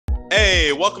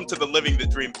Hey, welcome to the Living the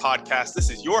Dream podcast. This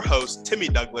is your host, Timmy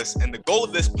Douglas, and the goal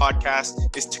of this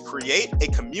podcast is to create a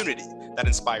community that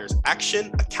inspires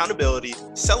action, accountability,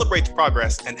 celebrates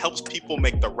progress, and helps people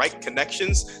make the right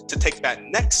connections to take that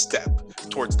next step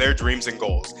towards their dreams and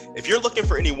goals. If you're looking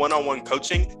for any one-on-one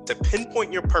coaching to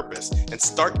pinpoint your purpose and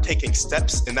start taking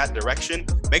steps in that direction,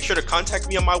 make sure to contact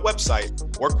me on my website,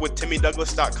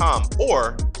 workwithtimmydouglas.com,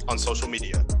 or on social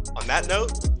media. On that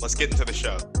note, let's get into the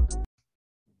show.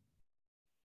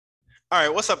 All right,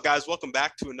 what's up, guys? Welcome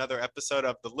back to another episode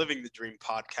of the Living the Dream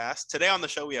podcast. Today on the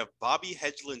show, we have Bobby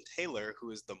Hedgeland Taylor,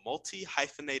 who is the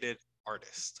multi-hyphenated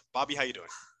artist. Bobby, how you doing?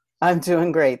 I'm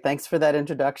doing great. Thanks for that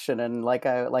introduction. And like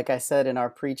I said in our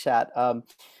pre-chat,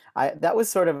 that was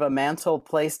sort of a mantle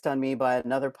placed on me by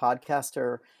another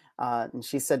podcaster. And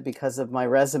she said because of my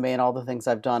resume and all the things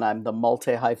I've done, I'm the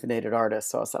multi-hyphenated artist.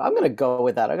 So I said, I'm going to go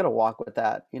with that. I'm going to walk with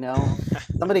that.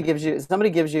 Somebody gives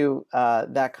you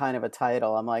that kind of a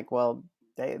title. I'm like, well,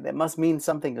 they must mean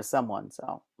something to someone.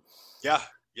 So Yeah,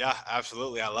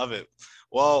 absolutely. I love it.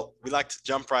 Well, we like to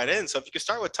jump right in. So if you could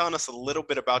start with telling us a little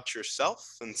bit about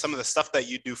yourself and some of the stuff that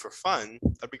you do for fun,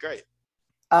 that'd be great.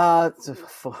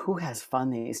 who has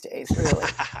fun these days, really?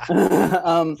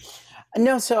 um,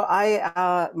 no, so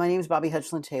my name is Bobby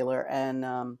Hedgeland Taylor,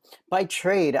 and by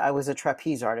trade, I was a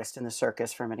trapeze artist in the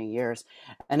circus for many years,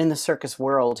 and in the circus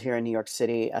world here in New York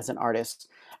City as an artist.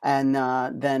 And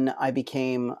then I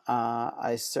became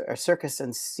a circus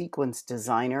and sequence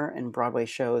designer in Broadway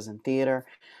shows and theater,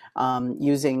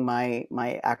 using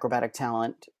my acrobatic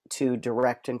talent to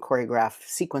direct and choreograph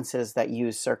sequences that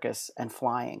use circus and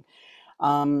flying.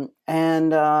 Now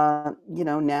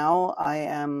I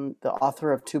am the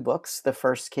author of two books. The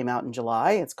first came out in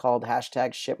July. It's called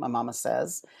hashtag Shit My Mama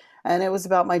Says. And it was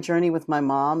about my journey with my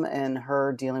mom and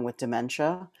her dealing with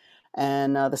dementia.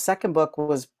 And the second book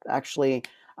was actually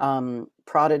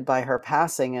prodded by her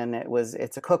passing, and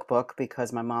it's a cookbook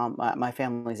because my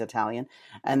family's Italian.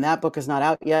 And that book is not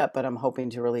out yet, but I'm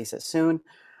hoping to release it soon.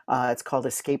 It's called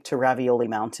Escape to Ravioli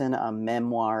Mountain, a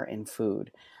memoir in food.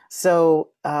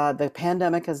 So the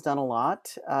pandemic has done a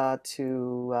lot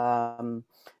to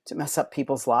mess up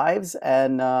people's lives,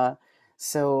 and that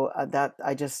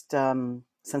I just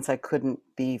since I couldn't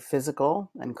be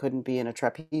physical and couldn't be in a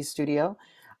trapeze studio,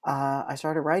 I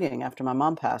started writing after my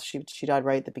mom passed. She died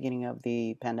right at the beginning of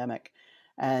the pandemic,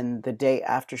 and the day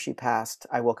after she passed,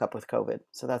 I woke up with COVID.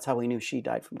 So that's how we knew she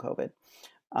died from COVID,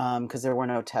 because there were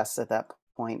no tests at that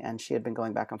point, and she had been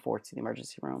going back and forth to the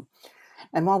emergency room.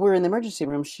 And while we were in the emergency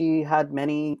room, she had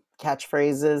many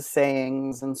catchphrases,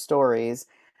 sayings, and stories.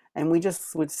 And we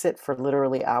just would sit for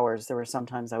literally hours. There were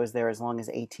sometimes I was there as long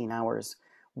as 18 hours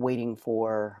waiting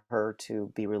for her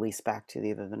to be released back to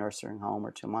either the nursing home or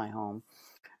to my home.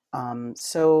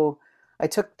 So I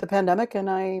took the pandemic and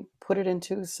I put it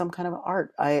into some kind of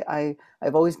art.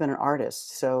 I've always been an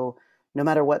artist. So no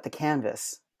matter what the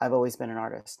canvas, I've always been an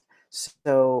artist.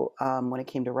 So when it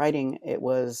came to writing, it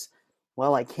was,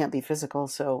 well, I can't be physical,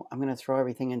 so I'm going to throw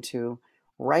everything into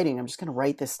writing. I'm just going to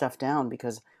write this stuff down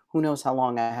because who knows how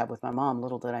long I have with my mom.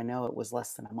 Little did I know it was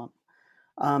less than a month.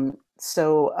 Um,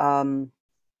 so, um,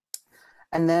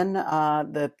 and then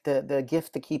the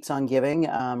gift that keeps on giving.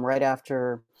 Right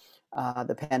after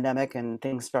the pandemic and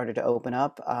things started to open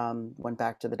up, went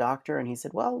back to the doctor, and he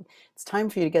said, "Well, it's time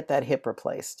for you to get that hip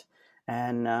replaced."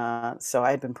 And so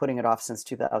I had been putting it off since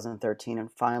 2013,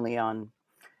 and finally on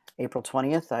April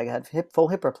 20th, I had full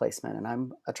hip replacement, and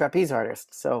I'm a trapeze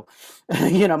artist. So,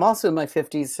 I'm also in my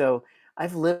 50s, so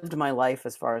I've lived my life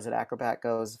as far as an acrobat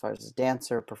goes, as far as a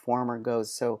dancer, performer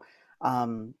goes. So,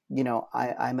 I'm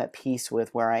at peace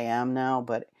with where I am now,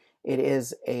 but it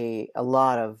is a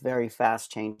lot of very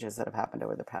fast changes that have happened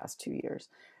over the past 2 years.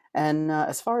 And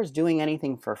as far as doing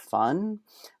anything for fun,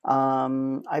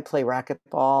 I play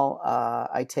racquetball.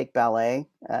 I take ballet.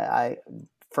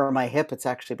 For my hip, it's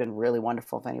actually been really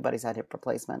wonderful. If anybody's had hip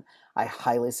replacement, I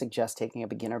highly suggest taking a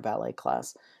beginner ballet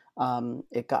class.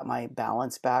 It got my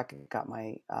balance back. It got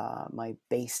my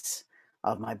base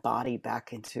of my body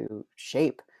back into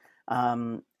shape.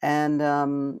 And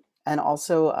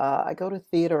also, I go to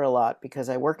theater a lot because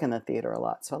I work in the theater a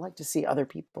lot. So I like to see other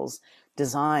people's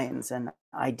designs and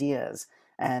ideas.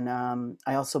 And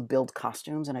I also build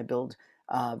costumes, and I build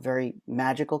very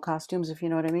magical costumes, if you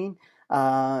know what I mean.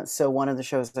 So one of the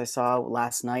shows I saw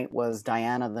last night was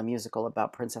Diana, the musical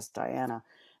about Princess Diana,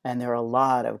 and there are a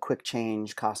lot of quick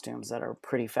change costumes that are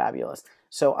pretty fabulous.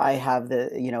 So I have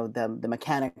the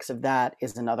mechanics of that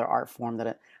is another art form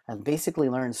that I basically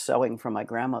learned sewing from my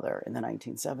grandmother in the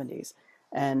 1970s.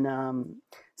 And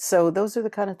so those are the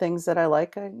kind of things that I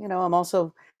like. I'm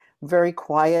also very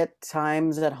quiet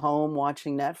times at home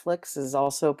watching Netflix is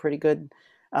also pretty good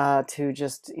to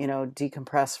just,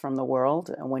 decompress from the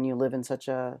world when you live in such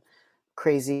a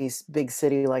crazy big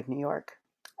city like New York.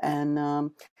 And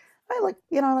I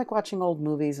like watching old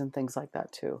movies and things like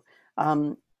that too.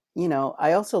 Um,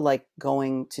 I also like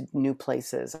going to new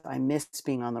places. I miss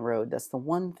being on the road. That's the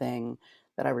one thing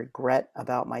that I regret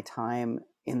about my time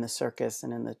in the circus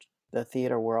and in the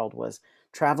theater world was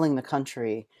traveling the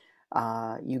country.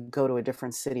 You go to a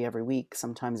different city every week,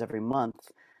 sometimes every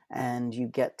month, and you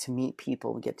get to meet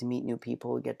people, get to meet new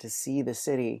people, get to see the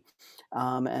city,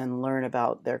 and learn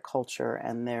about their culture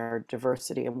and their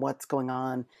diversity and what's going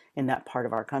on in that part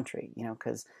of our country,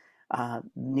 because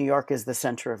New York is the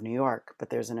center of New York, but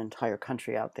there's an entire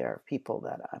country out there of people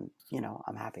that I'm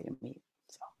happy to meet.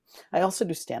 So I also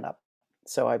do stand up.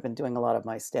 So I've been doing a lot of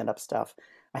my stand up stuff.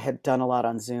 I had done a lot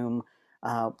on Zoom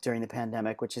during the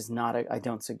pandemic, which is not, I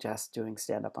don't suggest doing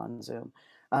stand up on Zoom.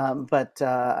 But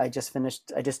I just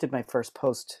did my first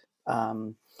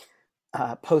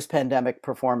post-pandemic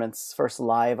performance, first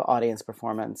live audience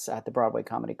performance at the Broadway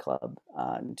Comedy Club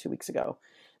 2 weeks ago.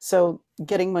 So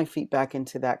getting my feet back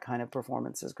into that kind of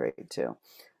performance is great too.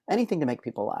 Anything to make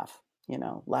people laugh.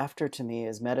 Laughter to me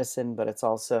is medicine, but it's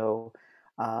also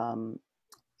um,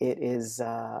 it is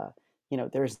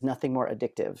there's nothing more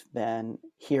addictive than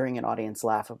hearing an audience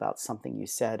laugh about something you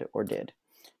said or did.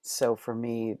 So for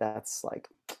me, that's like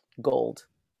gold.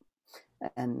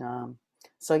 And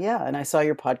so yeah, and I saw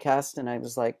your podcast, and I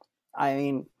was like, I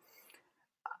mean,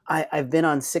 I've been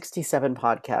on 67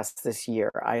 podcasts this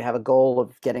year. I have a goal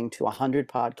of getting to 100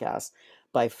 podcasts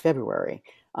by February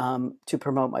to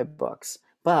promote my books.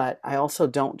 But I also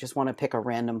don't just want to pick a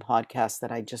random podcast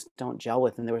that I just don't gel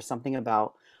with. And there was something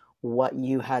about what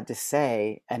you had to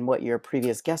say and what your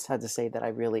previous guest had to say that I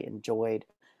really enjoyed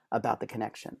about the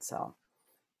connection. So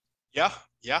Yeah,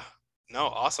 yeah. No,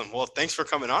 awesome. Well, thanks for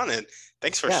coming on and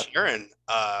thanks for yeah, sharing.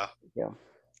 yeah.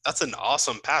 That's an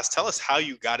awesome past. Tell us how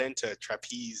you got into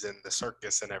trapeze and the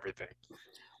circus and everything.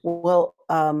 Well,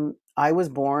 I was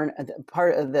born.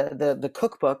 Part of the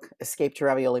cookbook, Escape to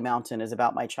Ravioli Mountain, is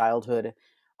about my childhood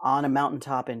on a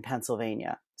mountaintop in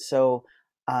Pennsylvania. So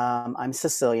I'm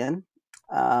Sicilian.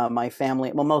 My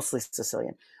family, well, mostly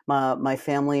Sicilian. My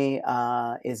family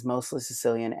is mostly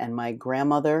Sicilian, and my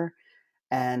grandmother's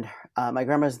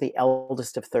the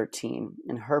eldest of 13,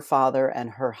 and her father and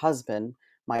her husband,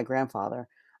 my grandfather,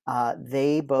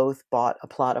 they both bought a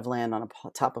plot of land on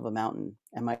top of a mountain,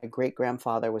 and my great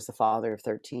grandfather was the father of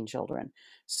 13 children.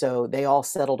 So they all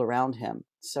settled around him.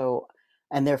 So,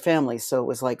 and their families. So it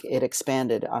was like it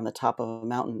expanded on the top of a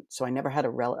mountain. So I never had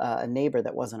a neighbor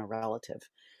that wasn't a relative.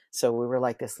 So we were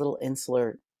like this little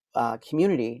insular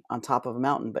community on top of a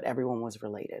mountain, but everyone was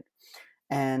related.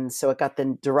 And so it got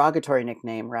the derogatory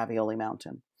nickname Ravioli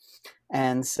Mountain.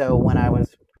 And so when I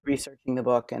was researching the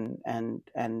book and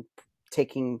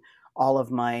taking all of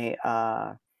my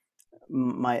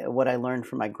what I learned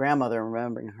from my grandmother and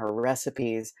remembering her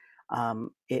recipes,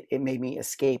 it made me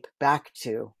escape back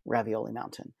to Ravioli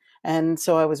Mountain. And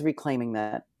so I was reclaiming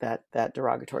that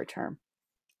derogatory term.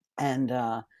 And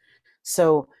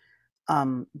so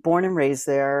born and raised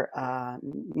there,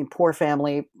 poor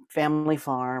family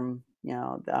farm,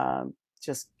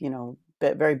 just,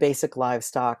 very basic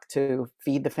livestock to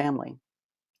feed the family.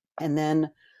 And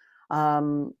then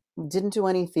um, didn't do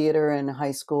any theater in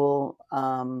high school,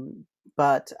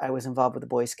 but I was involved with the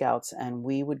Boy Scouts, and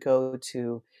we would go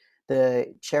to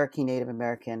the Cherokee Native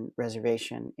American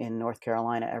Reservation in North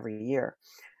Carolina every year.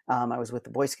 I was with the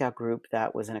Boy Scout group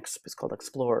that was it's called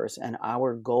Explorers, and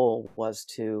our goal was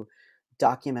to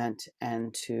document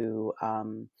and to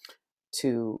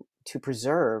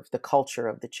preserve the culture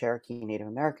of the Cherokee Native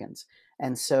Americans.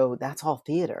 And so that's all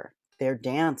theater. Their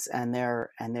dance and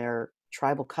their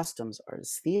tribal customs are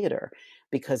theater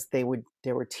because they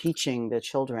were teaching the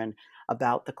children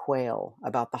about the quail,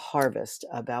 about the harvest,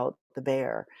 about the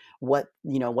bear, what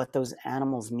those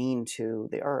animals mean to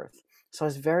the earth. So I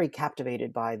was very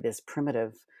captivated by this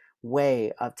primitive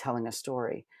way of telling a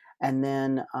story. And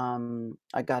then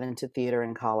I got into theater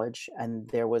in college, and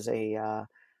there was a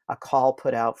call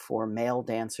put out for male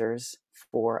dancers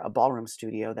for a ballroom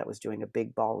studio that was doing a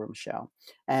big ballroom show.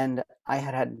 And I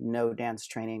had had no dance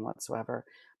training whatsoever,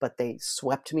 but they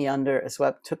took me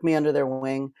under their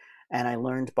wing, and I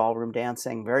learned ballroom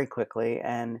dancing very quickly,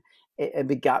 and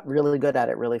it got really good at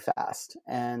it really fast.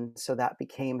 And so that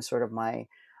became sort of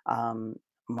um,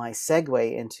 my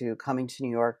segue into coming to New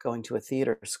York, going to a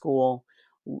theater school,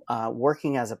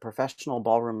 working as a professional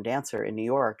ballroom dancer in New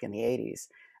York in the 80s.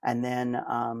 And then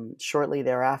shortly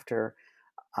thereafter,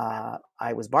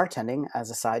 I was bartending as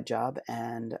a side job,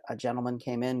 and a gentleman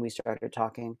came in. We started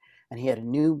talking, and he had a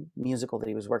new musical that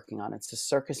he was working on. It's a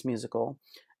circus musical.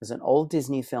 It's an old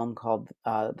Disney film called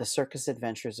The Circus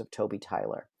Adventures of Toby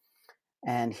Tyler.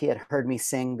 And he had heard me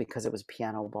sing because it was a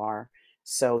piano bar.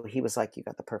 So he was like, "You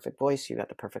got the perfect voice, you got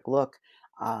the perfect look.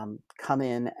 Come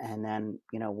in, and then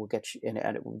we'll get you in.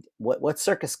 What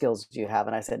circus skills do you have?"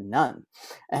 And I said, "None."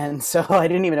 And so I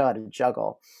didn't even know how to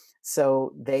juggle.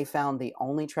 So they found the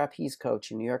only trapeze coach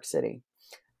in New York City,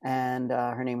 and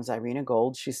her name was Irina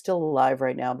Gold. She's still alive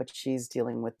right now, but she's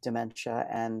dealing with dementia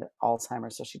and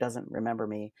Alzheimer's, so she doesn't remember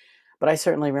me. But I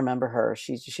certainly remember her.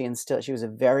 She was a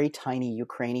very tiny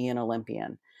Ukrainian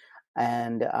Olympian,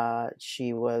 and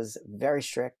she was very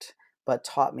strict, but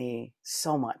taught me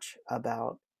so much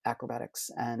about acrobatics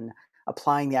and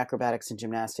applying the acrobatics and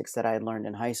gymnastics that I had learned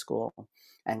in high school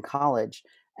and college.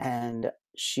 And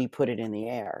she put it in the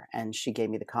air, and she gave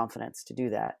me the confidence to do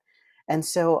that. And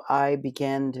so I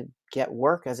began to get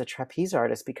work as a trapeze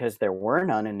artist because there were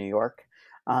none in New York.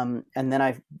 And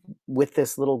then with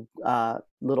this little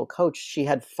coach, she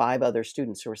had 5 other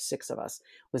students. There were 6 of us.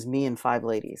 It was me and 5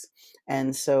 ladies.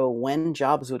 And so when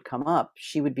jobs would come up,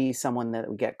 she would be someone that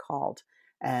would get called,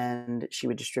 and she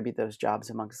would distribute those jobs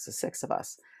amongst the 6 of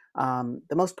us.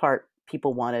 The most part,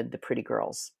 people wanted the pretty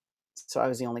girls, so I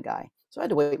was the only guy. So I had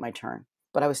to wait my turn,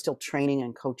 but I was still training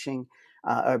and coaching,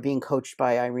 or being coached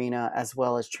by Irina, as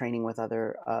well as training with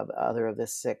other of the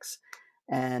 6.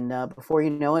 And before you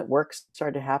know it, work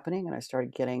started happening, and I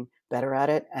started getting better at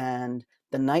it. And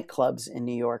the nightclubs in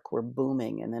New York were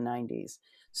booming in the 90s.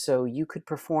 So you could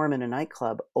perform in a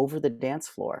nightclub over the dance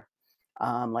floor,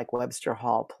 like Webster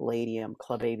Hall, Palladium,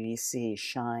 Club ABC,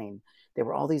 Shine. There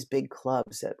were all these big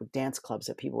dance clubs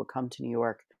that people would come to New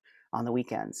York on the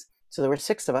weekends. So there were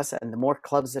 6 of us, and the more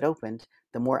clubs that opened,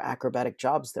 the more acrobatic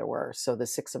jobs there were. So the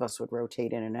 6 of us would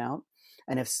rotate in and out.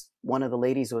 And if one of the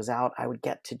ladies was out, I would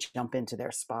get to jump into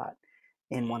their spot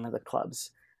in one of the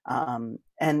clubs. And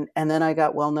then I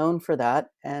got well known for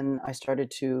that, and I started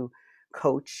to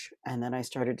coach, and then I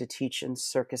started to teach in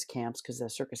circus camps, because the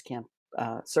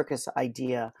circus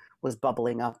idea was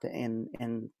bubbling up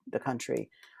in the country.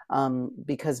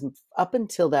 Because up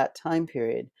until that time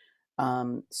period,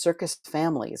 circus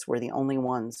families were the only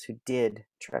ones who did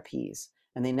trapeze,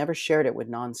 and they never shared it with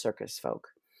non-circus folk.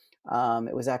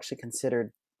 It was actually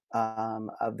considered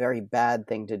a very bad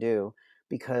thing to do,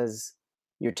 because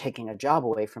you're taking a job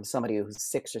away from somebody who's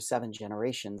 6 or 7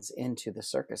 generations into the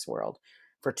circus world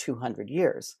for 200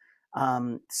 years.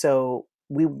 So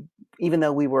even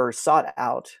though we were sought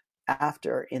out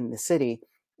after in the city,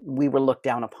 we were looked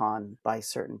down upon by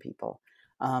certain people,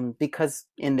 because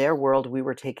in their world, we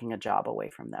were taking a job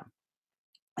away from them.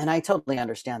 And I totally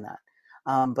understand that.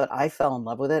 But I fell in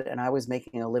love with it, and I was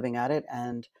making a living at it,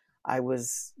 and I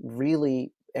was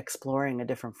really exploring a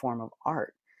different form of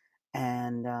art.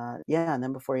 And yeah, and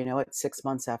then before you know it, 6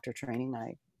 months after training,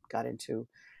 I got into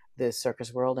the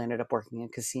circus world. I ended up working in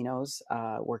casinos,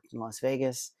 worked in Las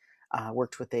Vegas,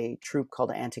 worked with a troupe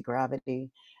called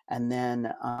Anti-Gravity, and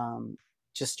then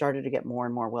just started to get more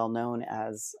and more well known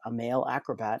as a male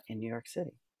acrobat in New York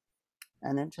City.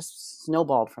 And then just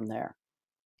snowballed from there.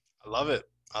 I love it.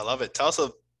 I love it. Tell us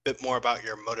a bit more about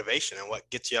your motivation and what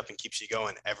gets you up and keeps you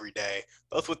going every day,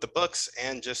 both with the books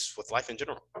and just with life in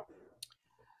general.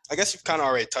 I guess you've kind of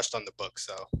already touched on the book,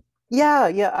 so.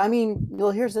 Yeah. I mean,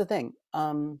 well, here's the thing.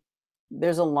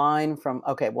 There's a line from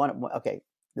okay.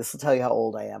 This will tell you how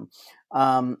old I am.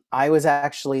 I was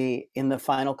actually in the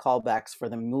final callbacks for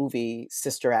the movie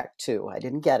Sister Act 2. I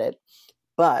didn't get it,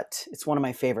 but it's one of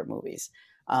my favorite movies.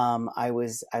 I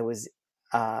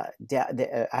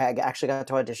actually got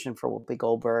to audition for Whoopi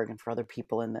Goldberg and for other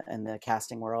people in the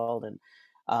casting world, and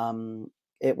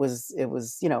it was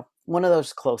one of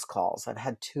those close calls. I've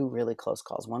had 2 really close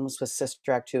calls. One was with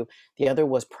Sister Act 2. The other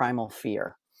was Primal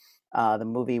Fear. The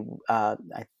movie, I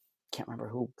can't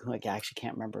remember I actually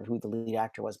can't remember who the lead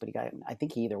actor was, but I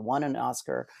think he either won an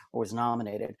Oscar or was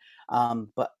nominated.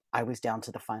 But I was down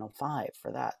to the final 5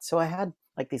 for that. So I had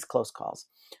like these close calls.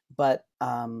 But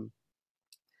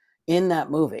in that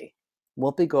movie,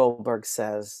 Whoopi Goldberg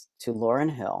says to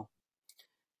Lauryn Hill,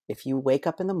 "If you wake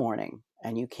up in the morning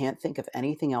and you can't think of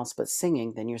anything else but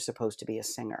singing, then you're supposed to be a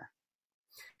singer."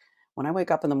 When I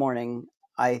wake up in the morning,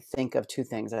 I think of 2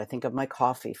 things. I think of my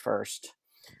coffee first.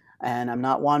 And I'm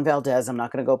not Juan Valdez. I'm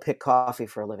not going to go pick coffee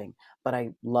for a living, but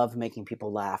I love making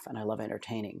people laugh, and I love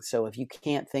entertaining. So if you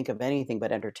can't think of anything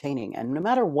but entertaining, and no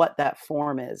matter what that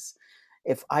form is,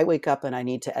 if I wake up and I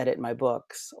need to edit my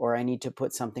books, or I need to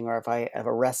put something, or if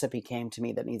a recipe came to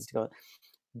me that needs to go,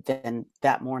 then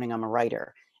that morning I'm a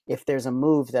writer. if there's a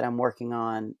move that I'm working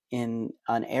on in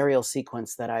an aerial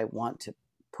sequence that I want to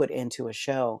put into a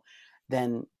show,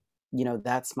 then,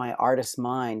 that's my artist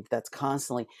mind that's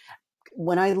constantly,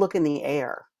 when I look in the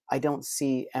air, I don't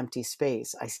see empty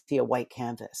space. I see a white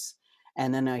canvas.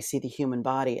 And then I see the human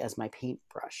body as my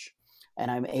paintbrush. And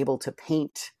I'm able to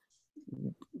paint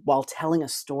while telling a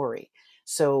story.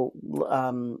 So,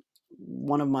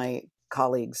 one of my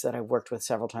colleagues that I've worked with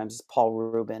several times is Paul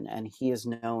Rubin, and he is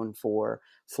known for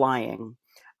flying,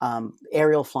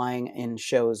 aerial flying in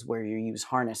shows where you use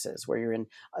harnesses, where you're in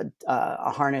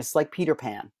a harness like Peter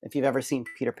Pan, if you've ever seen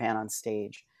Peter Pan on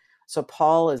stage. So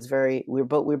Paul is we're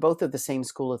both of the same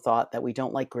school of thought that we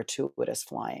don't like gratuitous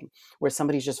flying, where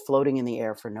somebody's just floating in the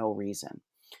air for no reason.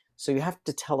 So you have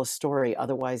to tell a story.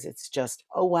 Otherwise, it's just,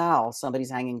 oh, wow,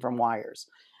 somebody's hanging from wires,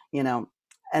 you know?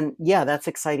 And yeah, that's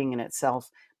exciting in itself.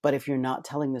 But if you're not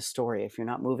telling the story, if you're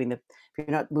not moving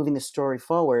the story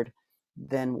forward,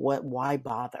 then why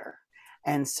bother?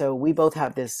 And so we both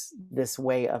have this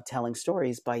way of telling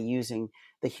stories by using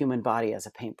the human body as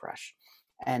a paintbrush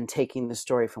and taking the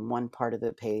story from one part of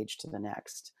the page to the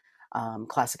next.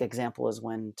 Classic example is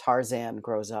when Tarzan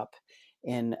grows up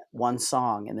in one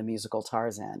song in the musical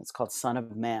Tarzan. It's called Son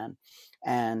of Man.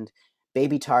 And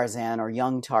baby Tarzan or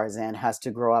young Tarzan has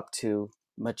to grow up to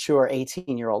mature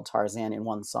 18-year-old Tarzan in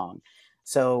one song.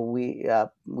 So we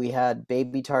had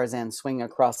baby Tarzan swing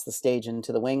across the stage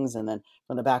into the wings, and then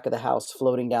from the back of the house,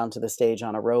 floating down to the stage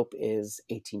on a rope, is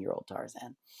 18-year-old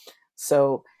Tarzan.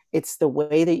 So it's the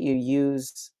way that you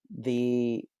use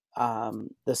the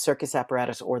circus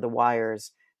apparatus or the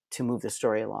wires to move the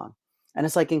story along. And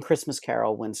it's like in Christmas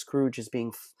Carol when Scrooge is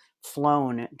being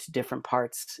flown to different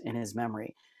parts in his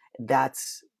memory.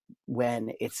 That's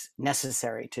when it's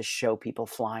necessary to show people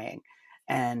flying,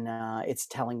 and it's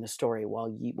telling the story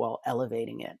while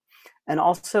elevating it. And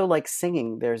also, like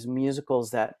singing, there's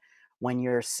musicals that when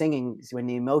you're singing, when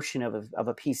the emotion of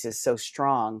a piece is so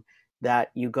strong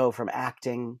that you go from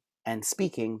acting and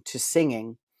speaking to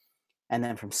singing, and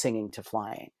then from singing to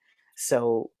flying.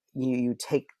 So you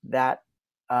take that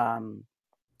um,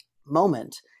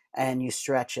 moment and you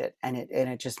stretch it, and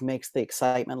it just makes the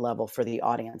excitement level for the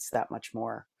audience that much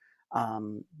more.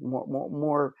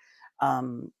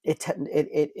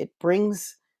 It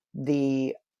brings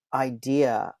the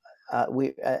idea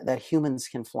that humans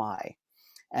can fly,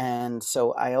 and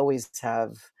so I always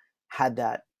have had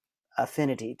that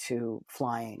affinity to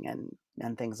flying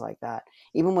and things like that.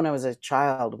 Even when I was a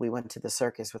child, we went to the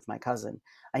circus with my cousin.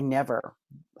 I never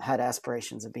had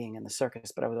aspirations of being in the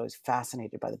circus, but I was always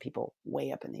fascinated by the people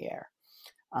way up in the air.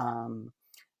 Um,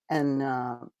 and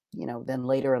then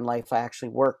later in life, I actually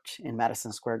worked in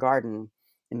Madison Square Garden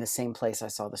in the same place I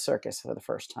saw the circus for the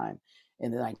first time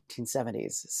in the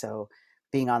 1970s. So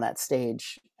being on that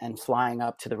stage and flying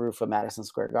up to the roof of Madison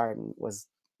Square Garden was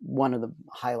one of the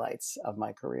highlights of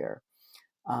my career.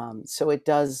 So it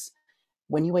does,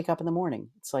 when you wake up in the morning,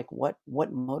 it's like, what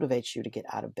motivates you to get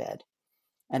out of bed?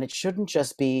 And it shouldn't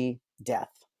just be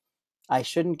death. I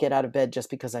shouldn't get out of bed just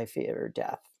because I fear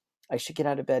death. I should get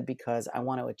out of bed because I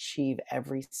want to achieve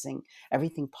everything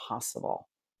possible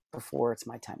before it's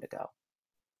my time to go.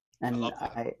 I And love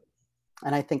that.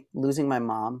 I think losing my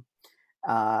mom,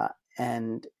 uh,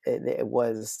 and it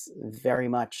was very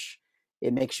much,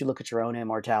 it makes you look at your own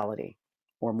immortality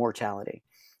or mortality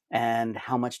and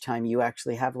how much time you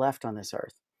actually have left on this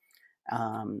earth.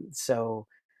 So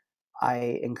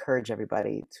I encourage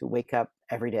everybody to wake up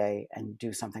every day and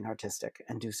do something artistic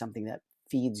and do something that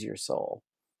feeds your soul,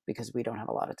 because we don't have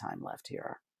a lot of time left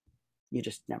here. You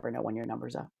just never know when your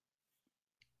number's up.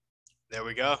 There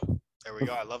we go. There we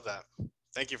go. I love that.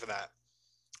 Thank you for that.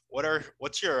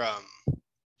 What's your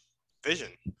vision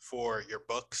for your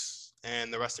books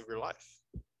and the rest of your life?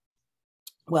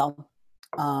 Well,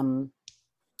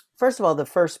 first of all, the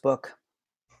first book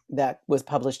that was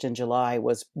published in July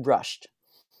was rushed.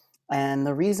 And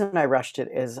the reason I rushed it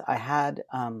is I had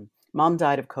mom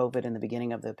died of COVID in the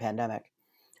beginning of the pandemic,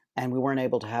 and we weren't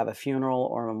able to have a funeral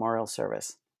or a memorial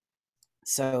service.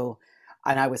 So,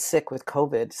 and I was sick with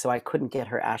COVID, so I couldn't get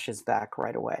her ashes back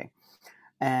right away.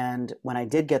 And when I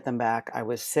did get them back, I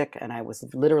was sick and I was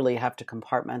literally have to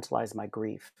compartmentalize my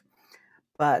grief.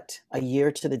 But a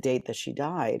year to the date that she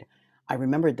died, I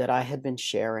remembered that I had been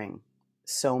sharing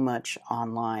so much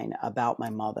online about my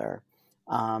mother,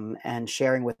 and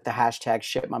sharing with the hashtag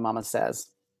shit my mama says.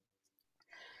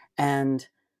 And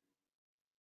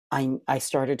I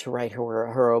started to write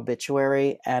her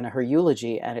obituary and her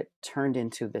eulogy, and it turned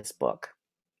into this book.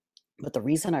 But the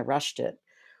reason I rushed it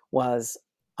was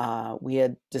we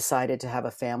had decided to have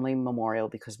a family memorial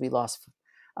because we lost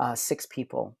 6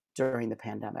 people during the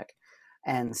pandemic.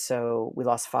 And so we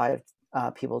lost five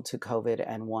people to COVID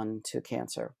and one to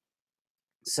cancer.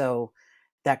 So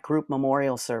that group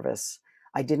memorial service,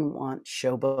 I didn't want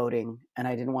showboating and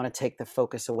I didn't want to take the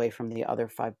focus away from the other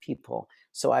five people.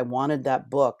 So I wanted that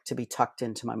book to be tucked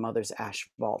into my mother's ash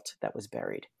vault that was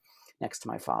buried next to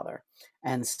my father.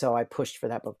 And so I pushed for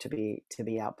that book to be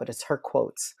out. But it's her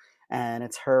quotes and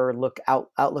it's her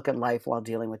outlook at life while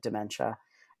dealing with dementia.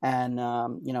 And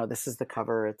this is the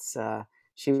cover. It's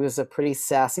she was a pretty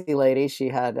sassy lady. She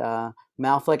had a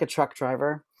mouth like a truck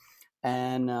driver,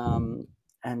 and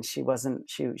she wasn't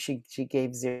she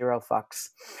gave zero fucks.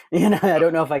 I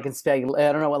don't know if I can spell.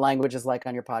 I don't know what language is like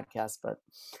on your podcast, but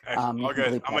you All can good. bleep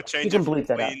I'm that. gonna change You can it from bleep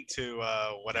that out. clean to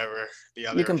whatever the You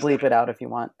other. can bleep it out if you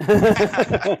want.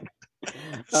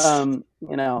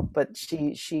 But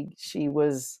she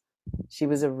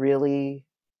was a really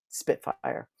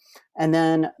spitfire. And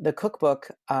then the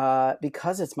cookbook,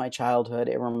 because it's my childhood,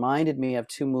 it reminded me of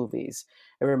two movies.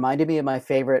 It reminded me of my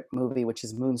favorite movie, which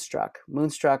is Moonstruck.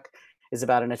 Moonstruck is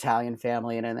about an Italian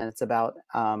family, and then it's about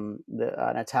an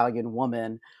Italian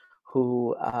woman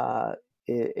who, on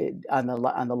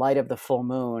the light of the full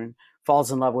moon, falls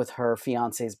in love with her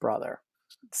fiance's brother.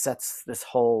 Sets this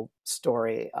whole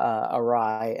story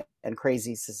awry, and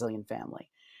crazy Sicilian family.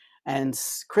 And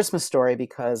Christmas Story,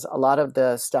 because a lot of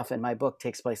the stuff in my book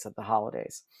takes place at the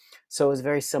holidays. So it was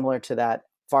very similar to that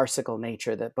farcical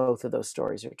nature that both of those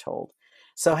stories are told.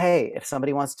 So, hey, if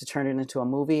somebody wants to turn it into a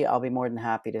movie, I'll be more than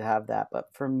happy to have that.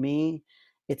 But for me,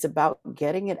 it's about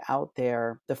getting it out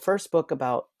there. The first book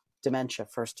about dementia,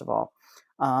 first of all,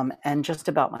 and just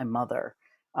about my mother.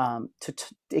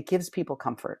 It gives people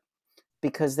comfort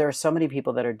because there are so many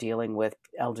people that are dealing with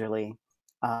elderly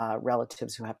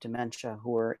relatives who have dementia,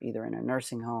 who are either in a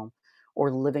nursing home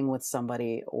or living with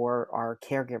somebody or are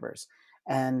caregivers.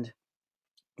 And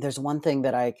there's one thing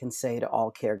that I can say to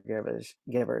all caregivers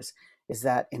is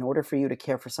that in order for you to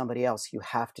care for somebody else, you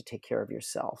have to take care of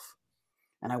yourself.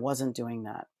 And I wasn't doing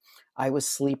that. I was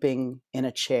sleeping in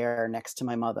a chair next to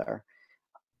my mother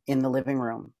in the living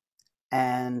room.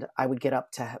 And I would get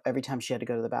up to every time she had to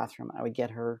go to the bathroom, I would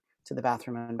get her to the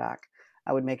bathroom and back.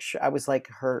 I would make sure I was like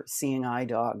her seeing eye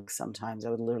dog sometimes.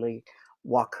 I would literally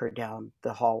walk her down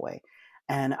the hallway,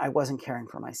 and I wasn't caring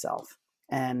for myself.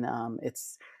 And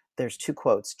there's two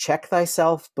quotes: "Check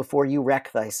thyself before you wreck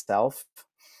thyself."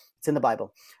 It's in the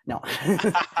Bible. No,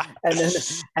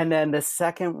 and then the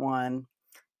second one,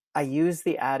 I use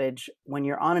the adage when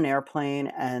you're on an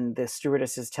airplane and the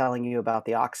stewardess is telling you about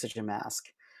the oxygen mask,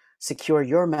 secure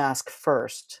your mask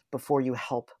first before you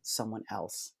help someone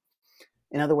else.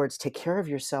 In other words, take care of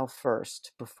yourself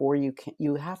first before you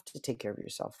have to take care of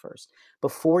yourself first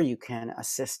before you can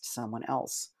assist someone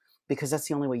else, because that's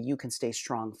the only way you can stay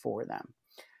strong for them.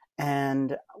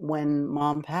 And when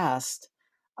mom passed,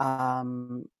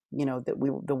 the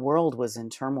world was in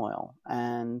turmoil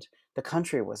and the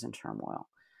country was in turmoil.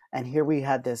 And here we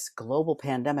had this global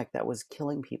pandemic that was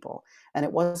killing people. And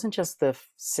it wasn't just the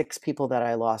six people that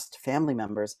I lost, family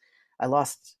members. I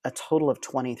lost a total of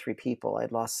 23 people.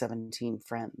 I'd lost 17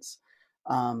 friends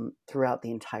throughout the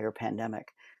entire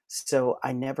pandemic. So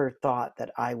I never thought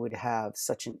that I would have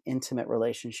such an intimate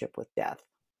relationship with death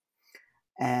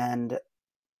and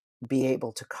be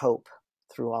able to cope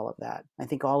through all of that. I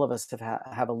think all of us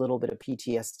have a little bit of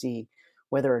PTSD,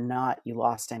 whether or not you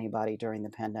lost anybody during the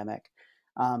pandemic,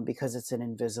 because it's an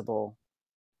invisible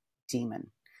demon.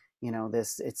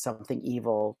 It's something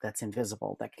evil that's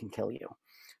invisible that can kill you.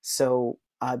 So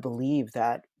I believe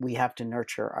that we have to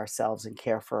nurture ourselves and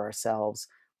care for ourselves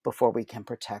before we can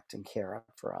protect and care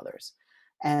for others.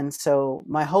 And so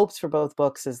my hopes for both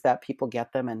books is that people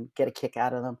get them and get a kick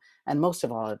out of them. And most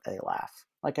of all, that they laugh.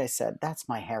 Like I said, that's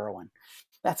my heroin.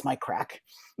 That's my crack,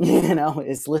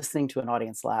 is listening to an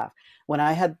audience laugh. When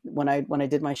I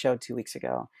did my show 2 weeks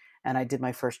ago and I did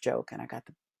my first joke and I got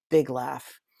the big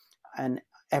laugh, and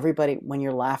everybody, when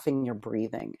you're laughing, you're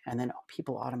breathing, and then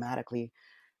people automatically,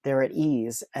 they're at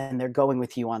ease and they're going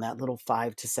with you on that little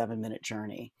 5 to 7 minute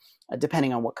journey,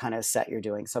 depending on what kind of set you're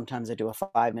doing. Sometimes I do a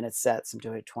 5 minute set, some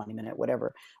do a 20 minute,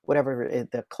 whatever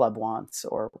the club wants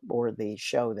or the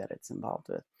show that it's involved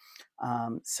with.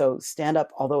 So stand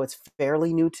up, although it's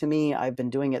fairly new to me, I've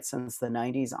been doing it since the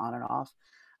 90s on and off.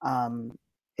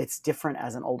 It's different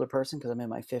as an older person because I'm in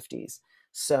my 50s.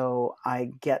 So I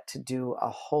get to do a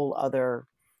whole other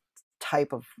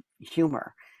type of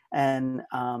humor. And,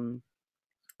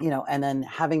 and then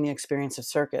having the experience of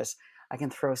circus, I can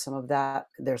throw some of that.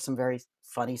 There's some very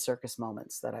funny circus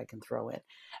moments that I can throw in.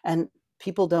 And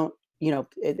people don't,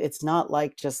 it's not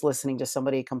like just listening to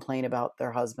somebody complain about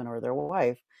their husband or their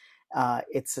wife.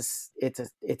 it's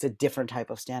a different type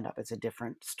of stand up. It's a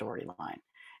different storyline.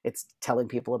 It's telling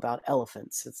people about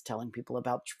elephants. It's telling people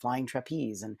about flying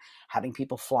trapeze and having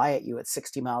people fly at you at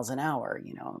 60 miles an hour.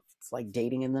 It's like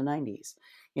dating in the 90s.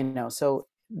 So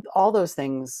all those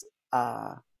things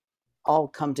all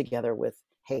come together with,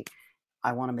 hey,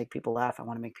 I want to make people laugh. I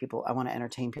want to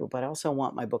entertain people, but I also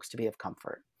want my books to be of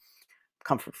comfort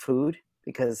food,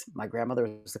 because my grandmother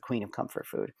was the queen of comfort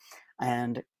food,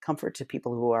 and comfort to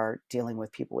people who are dealing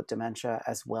with people with dementia,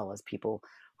 as well as people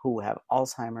who have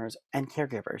Alzheimer's, and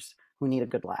caregivers who need a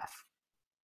good laugh,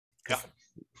 Yeah, because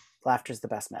laughter is the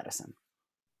best medicine.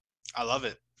 I love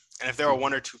it. And if there are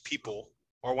one or two people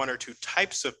or one or two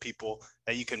types of people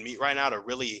that you can meet right now to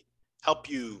really help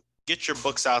you get your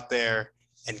books out there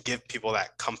and give people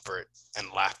that comfort and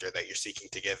laughter that you're seeking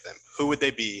to give them, who would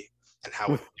they be and how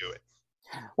would you do it?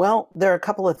 Well, there are a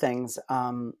couple of things.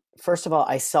 First of all,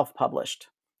 I self-published,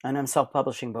 and I'm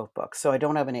self-publishing both books. So I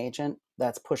don't have an agent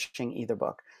that's pushing either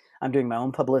book. I'm doing my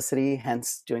own publicity,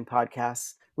 hence doing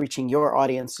podcasts, reaching your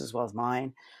audience as well as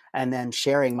mine, and then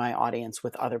sharing my audience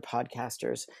with other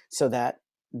podcasters so that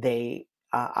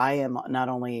I am not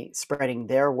only spreading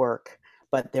their work,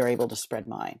 but they're able to spread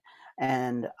mine.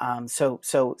 And so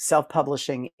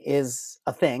self-publishing is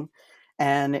a thing,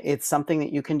 and it's something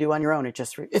that you can do on your own.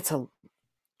 It's a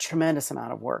tremendous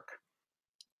amount of work.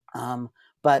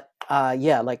 But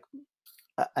yeah, like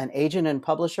an agent and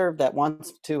publisher that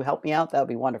wants to help me out, that would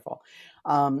be wonderful.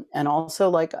 And also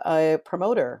like a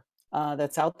promoter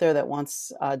that's out there that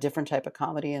wants a different type of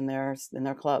comedy in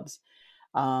their clubs.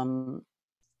 Um,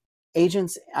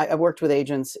 Agents, I worked with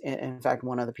agents. In fact,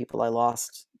 one of the people I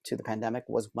lost to the pandemic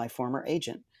was my former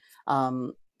agent.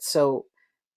 So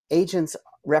agents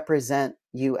represent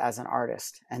you as an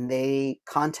artist, and they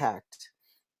contact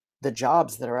the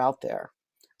jobs that are out there,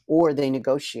 or they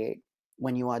negotiate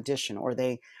when you audition, or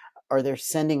they're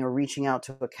sending or reaching out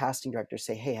to a casting director,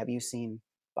 say, hey, have you seen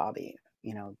Bobby?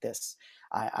 This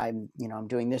I'm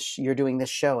doing this, you're doing this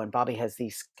show, and Bobby has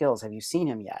these skills, have you seen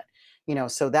him yet?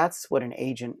 So that's what an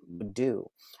agent would do.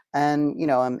 And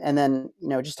then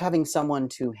just having someone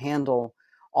to handle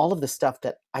all of the stuff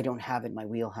that I don't have in my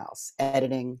wheelhouse: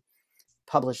 editing,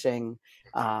 publishing,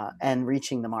 and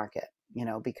reaching the market,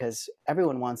 because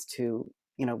everyone wants to,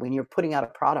 when you're putting out a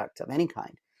product of any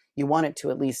kind, you want it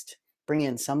to at least bring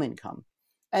in some income.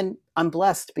 And I'm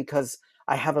blessed because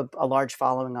I have a large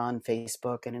following on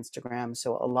Facebook and Instagram.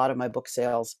 So a lot of my book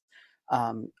sales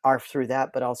are through that,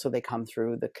 but also they come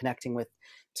through the connecting with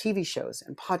TV shows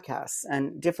and podcasts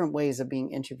and different ways of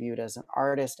being interviewed as an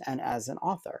artist and as an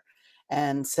author.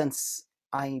 And since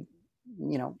I'm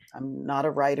not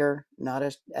a writer, not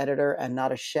an editor, and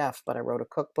not a chef, but I wrote a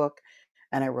cookbook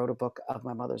and I wrote a book of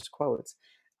my mother's quotes.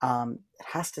 It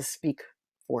has to speak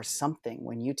for something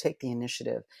when you take the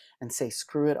initiative and say,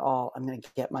 screw it all, I'm going to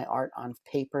get my art on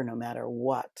paper no matter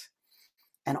what.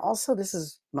 And also, this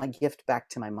is my gift back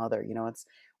to my mother. It's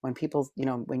when people,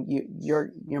 when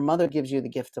your mother gives you the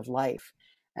gift of life,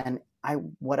 and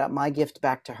my gift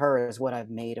back to her is what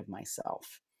I've made of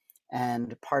myself,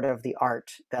 and part of the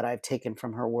art that I've taken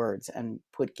from her words and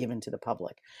given to the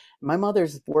public. My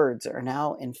mother's words are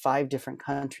now in 5 different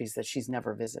countries that she's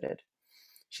never visited.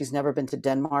 She's never been to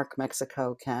Denmark,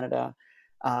 Mexico, Canada,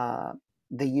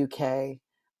 the UK.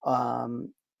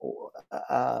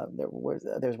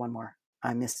 There's one more.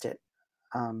 I missed it.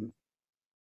 Oh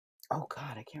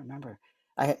God, I can't remember.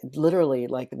 I literally,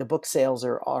 like, the book sales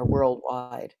are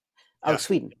worldwide. Oh, Yeah.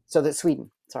 Sweden. So that's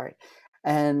Sweden. Sorry.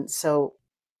 And so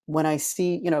when I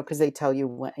see, because they tell you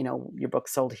when, your book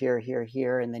sold here, here,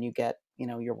 here, and then you get,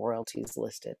 your royalties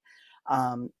listed.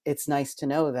 It's nice to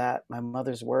know that my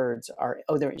mother's words are,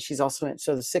 she's also in,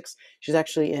 so she's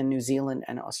actually in New Zealand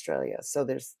and Australia. So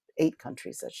there's 8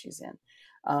 countries that she's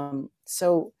in.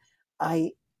 So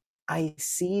I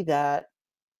see that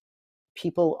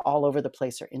people all over the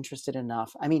place are interested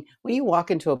enough. I mean, when you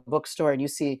walk into a bookstore and you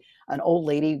see an old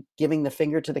lady giving the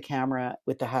finger to the camera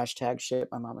with the hashtag shit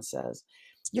my mama says,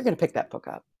 you're going to pick that book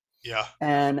up. Yeah.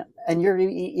 And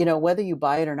you're, whether you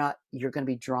buy it or not, you're going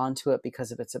to be drawn to it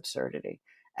because of its absurdity.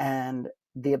 And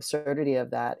the absurdity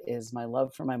of that is my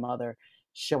love for my mother,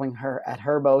 showing her at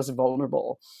her most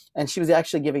vulnerable. And she was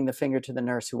actually giving the finger to the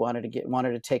nurse who wanted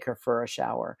to take her for a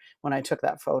shower when I took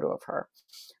that photo of her.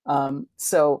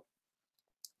 So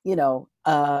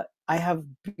I have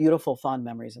beautiful, fond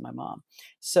memories of my mom.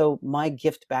 So my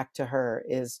gift back to her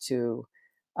is to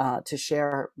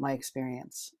share my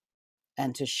experience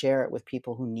and to share it with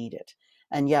people who need it.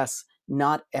 And yes,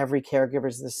 not every caregiver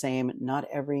is the same. Not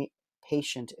every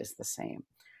patient is the same.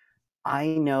 I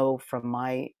know from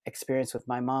my experience with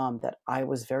my mom that I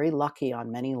was very lucky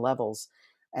on many levels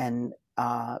And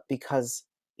because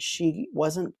she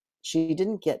wasn't, she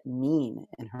didn't get mean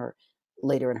in her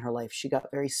later in her life. She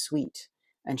got very sweet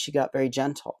and she got very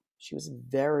gentle. She was a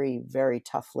very, very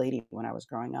tough lady when I was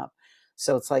growing up.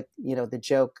 So it's like, you know, the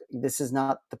joke, this is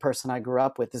not the person I grew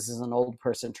up with. This is an old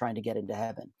person trying to get into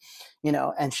heaven, you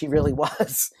know, and she really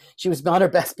was. She was not her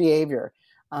best behavior.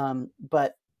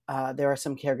 But there are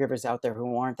some caregivers out there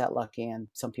who aren't that lucky, and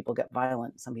some people get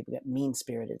violent, some people get mean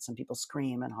spirited, some people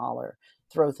scream and holler,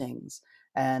 throw things,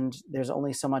 and there's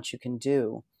only so much you can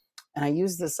do. And I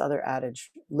use this other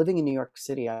adage: living in New York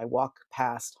City, I walk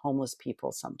past homeless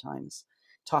people sometimes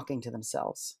talking to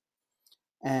themselves.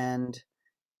 And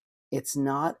it's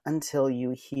not until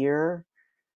you hear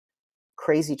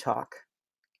crazy talk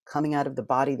coming out of the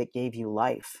body that gave you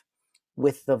life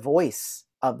with the voice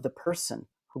of the person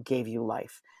who gave you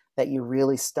life that you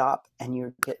really stop and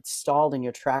you get stalled in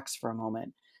your tracks for a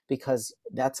moment, because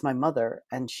that's my mother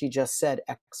and she just said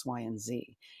X, Y, and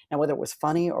Z. Now, whether it was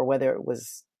funny or whether it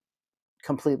was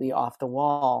completely off the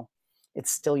wall, it's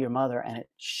still your mother and it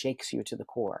shakes you to the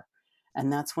core.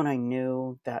 And that's when I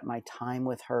knew that my time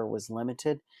with her was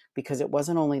limited, because it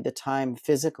wasn't only the time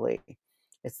physically,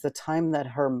 it's the time that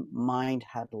her mind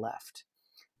had left.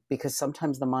 Because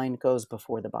sometimes the mind goes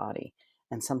before the body,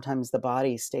 and sometimes the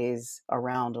body stays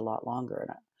around a lot longer.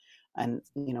 And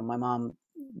you know, my mom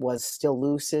was still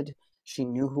lucid. She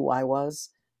knew who I was.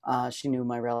 She knew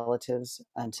my relatives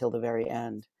until the very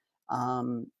end.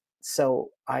 Um, so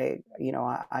I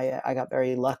got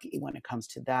very lucky when it comes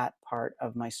to that part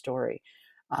of my story.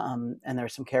 And there are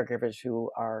some caregivers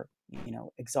who are, you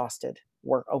know, exhausted,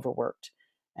 overworked,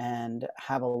 and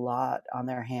have a lot on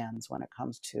their hands when it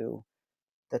comes to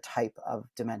the type of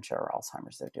dementia or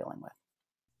Alzheimer's they're dealing with.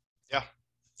 Yeah.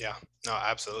 Yeah. No,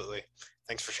 absolutely.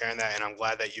 Thanks for sharing that. And I'm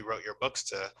glad that you wrote your books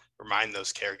to remind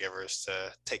those caregivers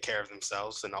to take care of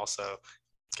themselves and also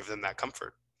give them that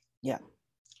comfort. Yeah.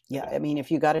 Yeah. Cool. I mean, if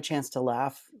you got a chance to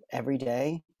laugh every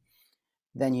day,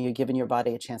 then you're giving your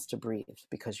body a chance to breathe,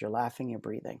 because you're laughing, you're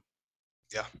breathing.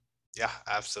 Yeah. Yeah,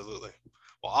 absolutely.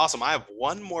 Well, awesome. I have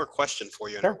one more question for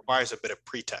you, and it Sure. requires a bit of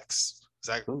pretext. Is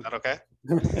that, Ooh. that okay?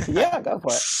 Yeah, go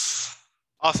for it.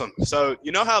 Awesome. So,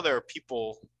 you know how there are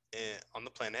people on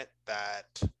the planet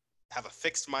that have a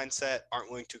fixed mindset, aren't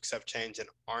willing to accept change, and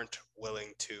aren't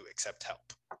willing to accept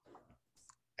help.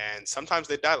 And sometimes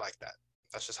they die like that.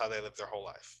 That's just how they live their whole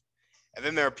life. And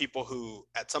then there are people who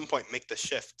at some point make the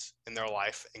shift in their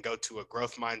life and go to a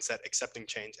growth mindset, accepting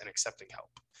change and accepting help.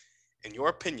 In your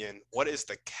opinion, what is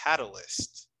the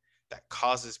catalyst that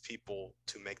causes people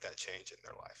to make that change in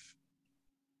their life?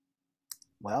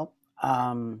 Well,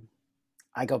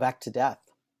 I go back to death.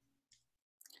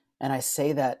 And I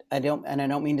say that, I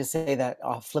don't mean to say that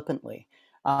flippantly.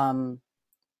 Um,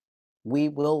 we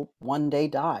will one day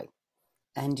die.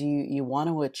 And you want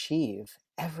to achieve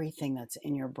everything that's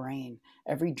in your brain,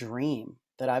 every dream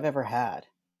that I've ever had.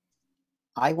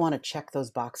 I want to check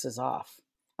those boxes off.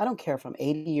 I don't care if I'm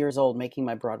 80 years old making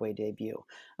my Broadway debut.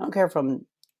 I don't care if I'm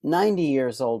 90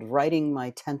 years old writing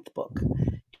my 10th book,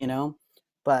 you know?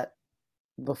 But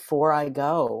before I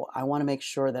go, I want to make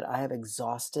sure that I have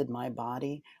exhausted my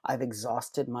body, I've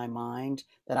exhausted my mind,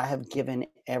 that I have given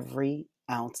every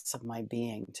ounce of my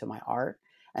being to my art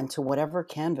and to whatever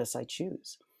canvas I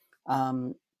choose.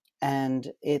 Um,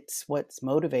 and it's what's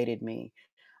motivated me.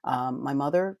 My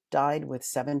mother died with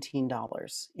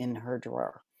 $17 in her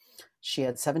drawer. She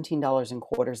had $17 in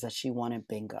quarters that she won at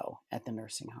bingo at the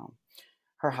nursing home.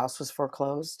 Her house was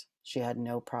foreclosed. She had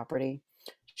no property.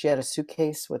 She had a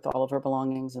suitcase with all of her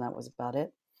belongings, and that was about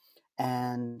it.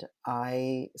 And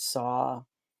I saw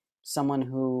someone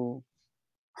who,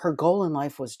 her goal in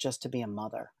life was just to be a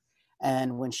mother.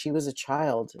 And when she was a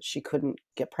child, she couldn't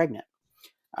get pregnant.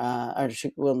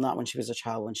 Well, not when she was a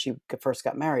child. When she first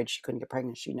got married, she couldn't get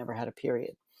pregnant. She never had a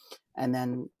period. And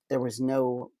then there was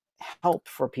no help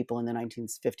for people in the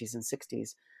 1950s and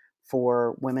 60s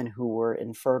for women who were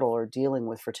infertile or dealing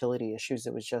with fertility issues.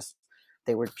 It was just,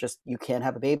 they were just, you can't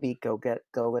have a baby, go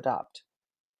adopt.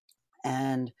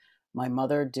 And my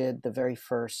mother did the very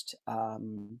first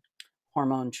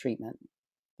hormone treatment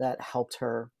that helped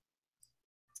her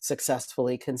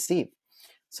successfully conceive.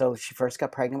 So she first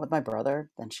got pregnant with my brother.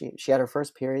 Then she had her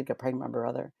first period, got pregnant with my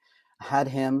brother, had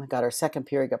him, got her second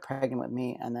period, got pregnant with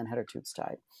me, and then had her tubes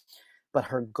tied. But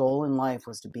her goal in life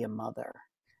was to be a mother.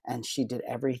 And she did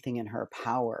everything in her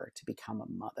power to become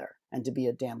a mother and to be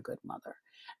a damn good mother.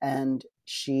 And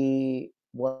she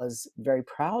was very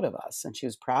proud of us. And she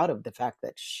was proud of the fact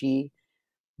that she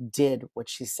did what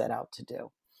she set out to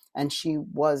do. And she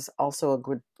was also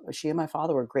she and my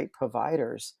father were great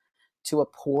providers to a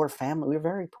poor family. We were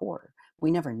very poor.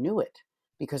 We never knew it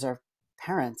because our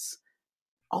parents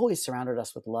always surrounded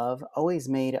us with love, always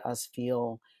made us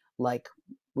feel like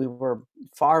we were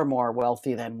far more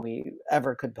wealthy than we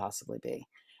ever could possibly be.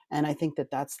 And I think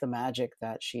that that's the magic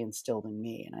that she instilled in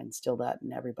me, and I instill that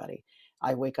in everybody.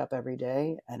 I wake up every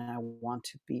day and I want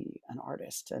to be an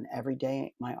artist, and every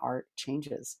day my art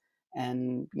changes.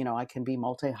 And, I can be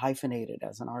multi hyphenated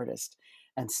as an artist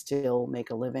and still make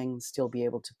a living, still be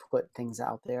able to put things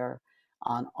out there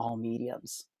on all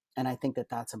mediums. And I think that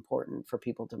that's important for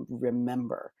people to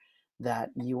remember, that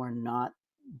you are not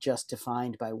just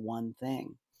defined by one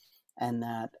thing, and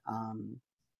that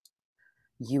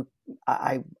you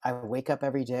I wake up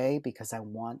every day because I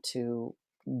want to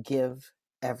give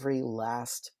every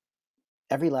last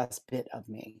bit of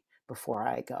me before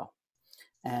I go.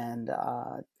 And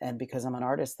because I'm an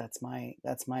artist, it's my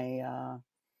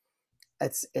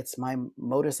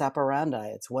modus operandi.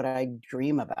 It's what I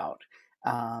dream about.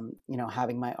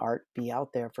 Having my art be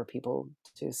out there for people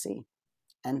to see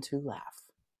and to laugh.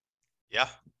 Yeah,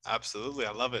 absolutely.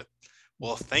 I love it.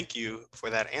 Well, thank you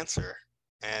for that answer.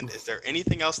 And is there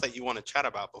anything else that you want to chat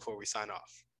about before we sign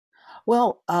off?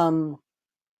 Well,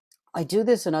 I do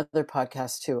this in other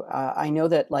podcasts too. I know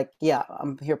that,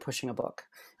 I'm here pushing a book.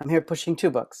 I'm here pushing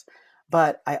 2 books.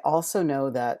 But I also know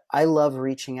that I love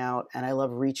reaching out and I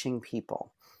love reaching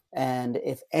people. And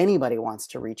if anybody wants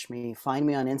to reach me, find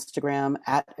me on Instagram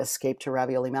at Escape to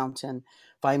Ravioli Mountain.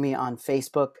 Find me on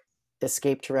Facebook.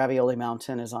 Escape to Ravioli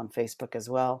Mountain is on Facebook as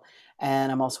well.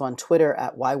 And I'm also on Twitter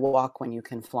at Why Walk When You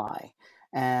Can Fly.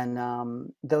 And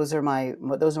those are my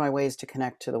ways to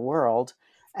connect to the world.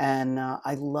 And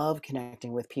I love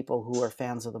connecting with people who are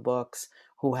fans of the books,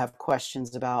 who have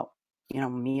questions about,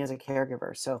 me as a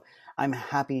caregiver. So I'm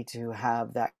happy to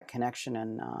have that connection.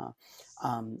 And,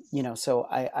 so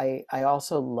I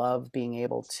also love being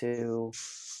able to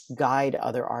guide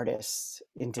other artists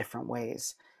in different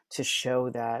ways to show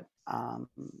that,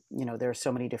 there are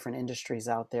so many different industries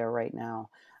out there right now.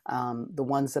 The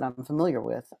ones that I'm familiar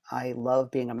with, I love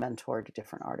being a mentor to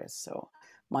different artists. So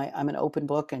I'm an open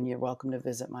book, and you're welcome to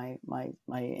visit my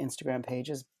Instagram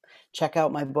pages, check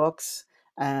out my books,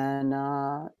 and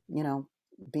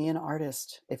be an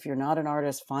artist. If you're not an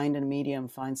artist, find a medium,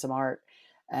 find some art,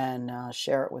 and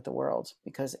share it with the world,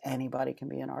 because anybody can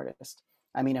be an artist.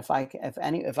 I mean,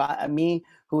 me,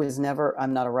 who is never,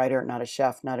 I'm not a writer, not a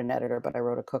chef, not an editor, but I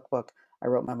wrote a cookbook. I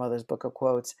wrote my mother's book of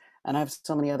quotes, and I have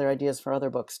so many other ideas for other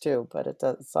books too. But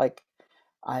it's like,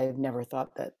 I've never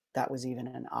thought that that was even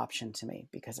an option to me,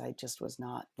 because I just was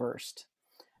not versed.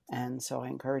 And so I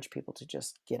encourage people to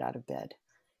just get out of bed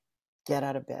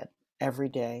every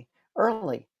day,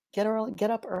 early, get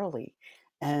up early,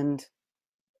 and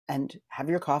have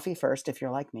your coffee first if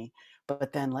you're like me,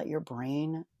 but then let your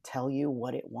brain tell you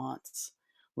what it wants.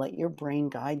 Let your brain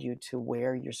guide you to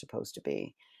where you're supposed to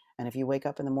be. And if you wake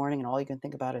up in the morning and all you can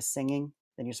think about is singing,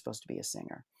 then you're supposed to be a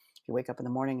singer. If you wake up in the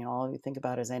morning and all you think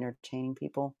about is entertaining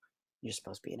people, you're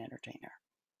supposed to be an entertainer.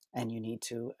 And you need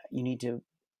to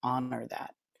honor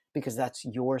that, because that's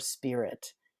your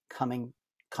spirit coming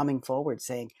forward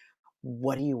saying,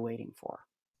 what are you waiting for?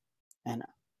 And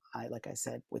like I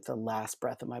said, with the last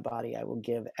breath of my body, I will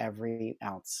give every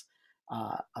ounce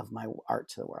of my art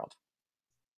to the world.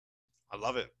 I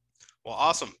love it. Well,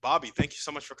 awesome. Bobby, thank you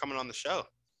so much for coming on the show.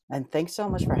 And thanks so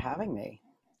much for having me.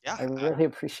 Yeah, I really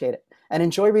appreciate it. And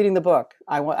enjoy reading the book.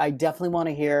 I definitely want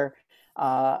to hear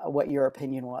what your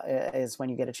opinion is when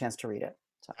you get a chance to read it.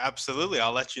 So. Absolutely.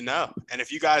 I'll let you know. And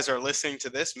if you guys are listening to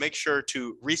this, make sure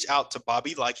to reach out to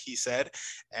Bobby, like he said,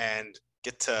 and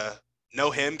get to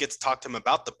know him, get to talk to him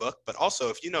about the book. But also,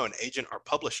 if you know an agent or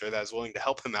publisher that is willing to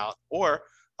help him out, or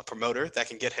a promoter that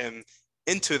can get him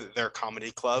into their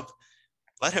comedy club,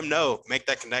 let him know, make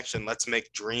that connection. Let's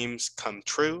make dreams come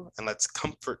true, and let's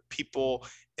comfort people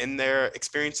in their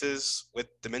experiences with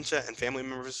dementia and family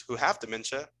members who have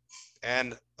dementia.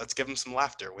 And let's give them some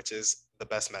laughter, which is the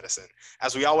best medicine.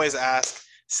 As we always ask,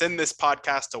 send this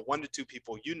podcast to 1 to 2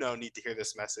 people you know need to hear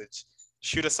this message.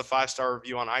 Shoot us a 5-star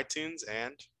review on iTunes,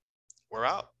 and we're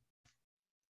out.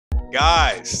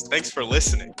 Guys, thanks for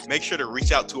listening. Make sure to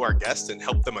reach out to our guests and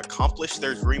help them accomplish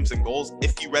their dreams and goals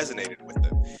if you resonated with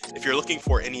them. If you're looking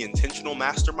for any intentional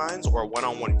masterminds or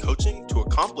one-on-one coaching to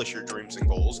accomplish your dreams and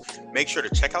goals, make sure to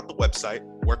check out the website,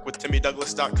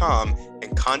 workwithtimmydouglas.com,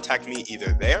 and contact me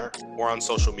either there or on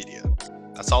social media.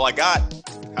 That's all I got.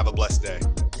 Have a blessed day.